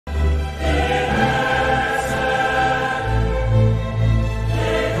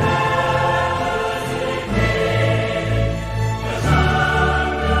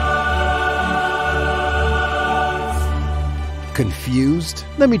Confused?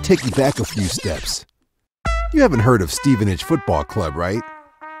 Let me take you back a few steps. You haven't heard of Stevenage Football Club, right?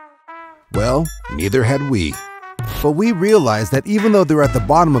 Well, neither had we. But we realized that even though they're at the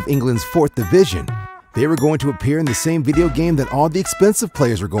bottom of England's 4th division, they were going to appear in the same video game that all the expensive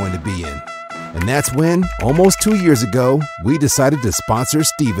players were going to be in. And that's when, almost 2 years ago, we decided to sponsor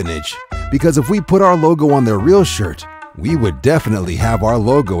Stevenage. Because if we put our logo on their real shirt, we would definitely have our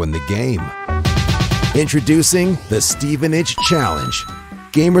logo in the game. Introducing the Stevenage Challenge.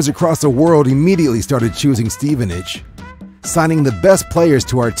 Gamers across the world immediately started choosing Stevenage, signing the best players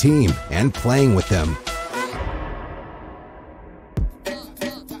to our team and playing with them.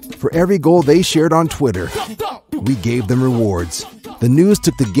 For every goal they shared on Twitter, we gave them rewards. The news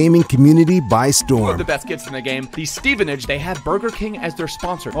took the gaming community by storm. One of the best gifts in the game, the Stevenage, they had Burger King as their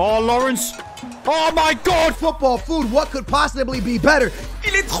sponsor. Oh, Lawrence! Oh my God! Football food, what could possibly be better?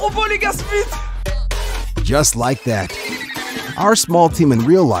 Il est trop beau, les gars, vite! Just like that, our small team in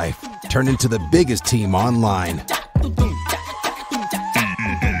real life turned into the biggest team online.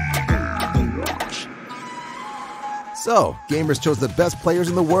 So, gamers chose the best players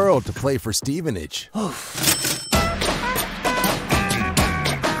in the world to play for Stevenage. It's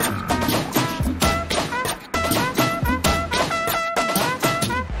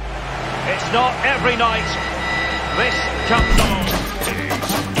not every night this comes along.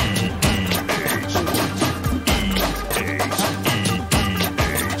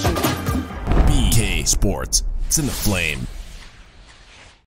 BK Sports. It's in the flame.